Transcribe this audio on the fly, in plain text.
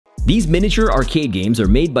These miniature arcade games are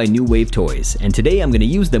made by New Wave Toys, and today I'm going to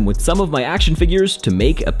use them with some of my action figures to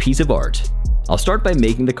make a piece of art. I'll start by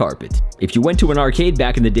making the carpet. If you went to an arcade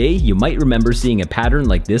back in the day, you might remember seeing a pattern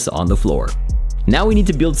like this on the floor. Now we need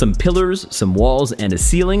to build some pillars, some walls, and a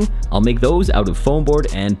ceiling. I'll make those out of foam board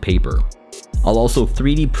and paper. I'll also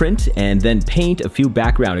 3D print and then paint a few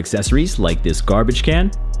background accessories like this garbage can.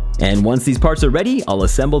 And once these parts are ready, I'll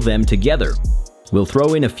assemble them together. We'll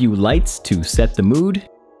throw in a few lights to set the mood.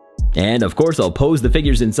 And of course, I'll pose the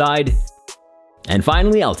figures inside. And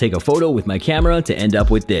finally, I'll take a photo with my camera to end up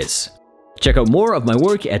with this. Check out more of my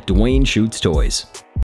work at Dwayne Shoots Toys.